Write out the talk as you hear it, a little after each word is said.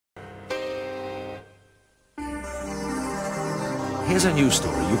here's a new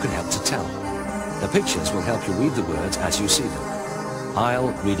story you can help to tell. The pictures will help you read the words as you see them.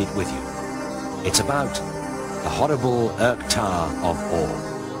 I'll read it with you. It's about the horrible Urktar of Or.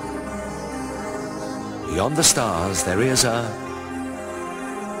 Beyond the stars there is a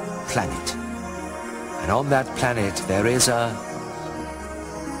planet. And on that planet there is a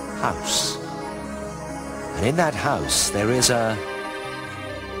house. And in that house there is a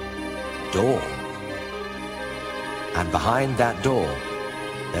door. And behind that door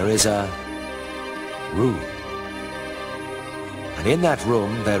there is a room. And in that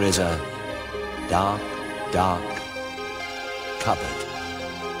room there is a dark, dark cupboard.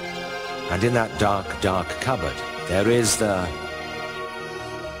 And in that dark, dark cupboard there is the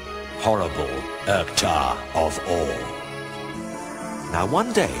horrible Urktar of Or. Now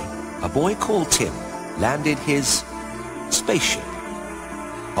one day a boy called Tim landed his spaceship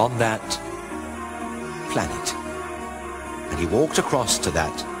on that planet. And he walked across to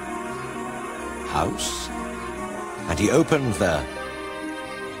that house, and he opened the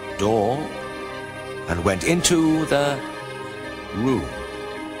door and went into the room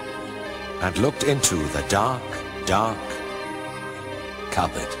and looked into the dark, dark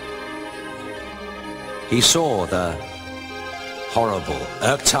cupboard. He saw the horrible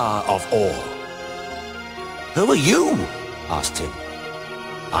Urktar of Or. "Who are you?" asked Tim.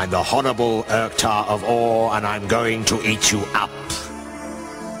 "I'm the horrible Urktar of Or, and I'm going to eat you up."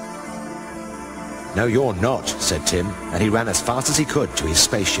 "No, you're not," said Tim, and he ran as fast as he could to his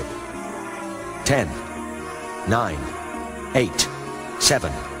spaceship. 10, 9, 8,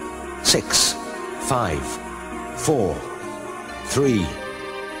 7, 6, 5, 4, 3,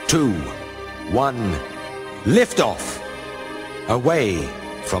 2, 1, lift off! Away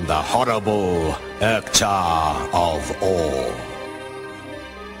from the horrible Urktar of Or.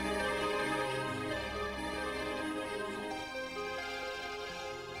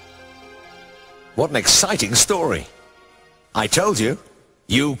 What an exciting story! I told you,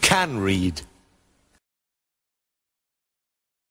 you can read.